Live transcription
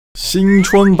新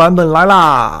春版本来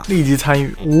啦！立即参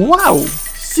与！哇哦！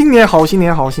新年好，新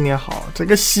年好，新年好！这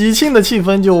个喜庆的气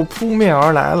氛就扑面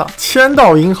而来了。签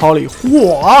到银行里，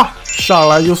嚯！上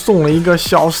来就送了一个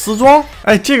小时装。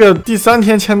哎，这个第3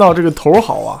天签到这个头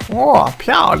好啊！哇，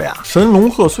漂亮！神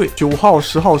龙贺岁，9号、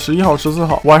10号、11号、14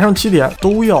号晚上7点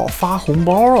都要发红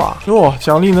包啊！哟，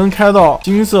奖励能开到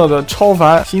金色的超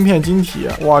凡芯片晶体，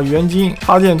哇，元金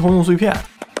插件通用碎片。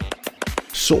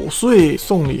守岁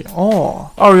送礼哦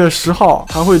，2月10号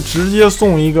还会直接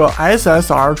送一个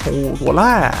SSR 宠物果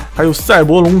赖，还有赛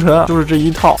博龙城，就是这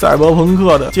一套赛博朋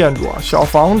克的建筑小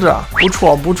房子，不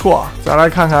错不错。再来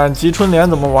看看集春联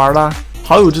怎么玩的，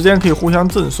好友之间可以互相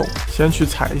赠送。先去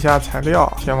采一下材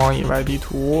料，前往野外地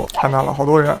图，看到了好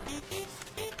多人。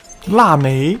腊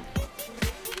梅、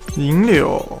银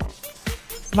柳。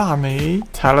腊梅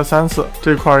采了3次，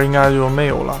这块应该就没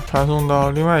有了，传送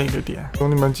到另外一个点。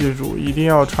兄弟们记住，一定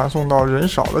要传送到人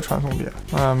少的传送点，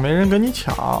没人跟你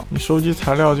抢，你收集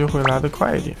材料就会来得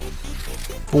快一点。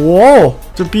哦，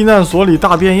这避难所里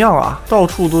大变样啊，到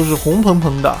处都是红喷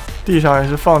喷的，地上也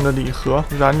是放着礼盒，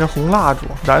燃着红蜡烛，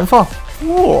燃放。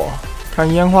哇，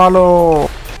看烟花喽！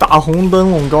大红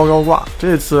灯笼高高挂，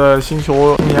这次星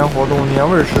球新年活动年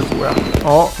味十足呀！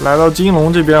哦，来到金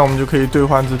龙这边，我们就可以兑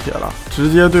换字帖了，直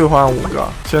接兑换5个。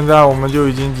现在我们就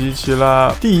已经集齐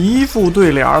了第1副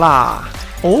对联啦！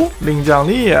哦，领奖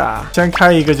励啊！先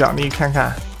开一个奖励看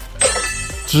看。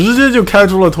直接就开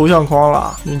出了头像框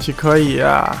了，运气可以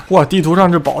啊！哇，地图上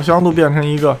这宝箱都变成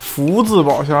一个福字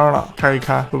宝箱了，开一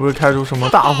看会不会开出什么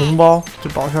大红包？这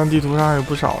宝箱地图上还有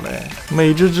不少嘞，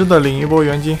美滋滋的领一波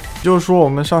元金。就是说我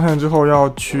们上线之后要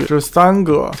去这3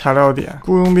个材料点：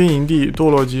雇佣兵营地、堕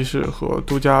落集市和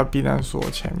度假避难所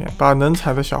前面，把能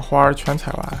采的小花全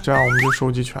采完，这样我们就收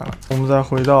集全了。我们再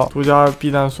回到度假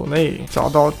避难所内，找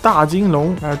到大金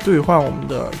龙来兑换我们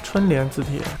的春联字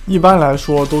帖。一般来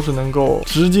说都是能够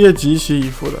直接集齐一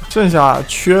副的，剩下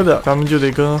缺的咱们就得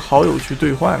跟好友去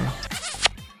兑换了。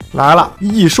来了，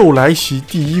异兽来袭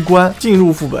第1关，进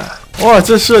入副本。哇，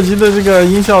这涉及的这个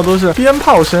音效都是鞭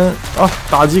炮声啊，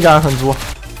打击感很足。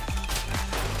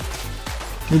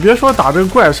你别说打这个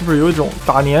怪是不是有一种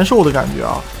打年兽的感觉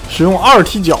啊？使用2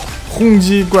踢脚轰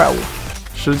击怪物，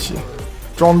拾起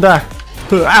装弹，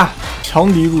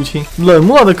强敌入侵。冷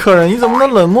漠的客人你怎么能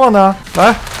冷漠呢？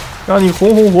来，让你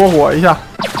红红火火一下。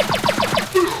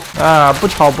不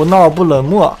吵不闹不冷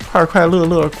漠，快快乐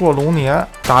乐过龙年。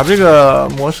打这个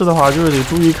模式的话，就是得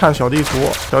注意看小地图，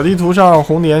小地图上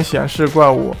红点显示怪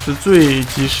物是最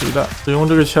及时的。使用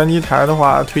这个前提台的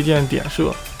话，推荐点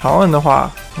射。长摁的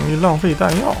话容易浪费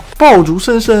弹药。爆竹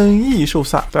声声异兽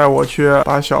散，带我去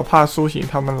把小帕苏醒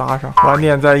他们拉上，晚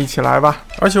点再一起来吧。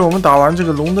而且我们打完这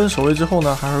个龙灯守卫之后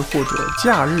呢，还会获得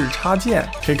假日插件，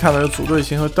可以看到有组队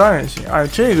型和单人型。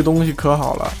这个东西可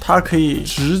好了，它可以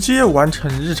直接完成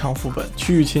日常副本、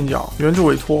区域清剿、援助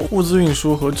委托、物资运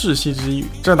输和窒息之语。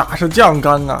这哪是降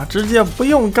干啊，直接不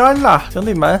用干了，兄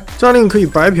弟们！战令可以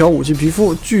白嫖武器皮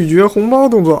肤，拒绝红包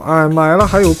动作。买了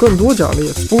还有更多奖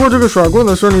励。不过这个甩棍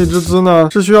的胜利之姿呢，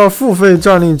是需要付费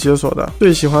战令解锁的。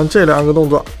最喜欢这2个动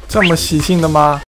作，这么喜庆的吗？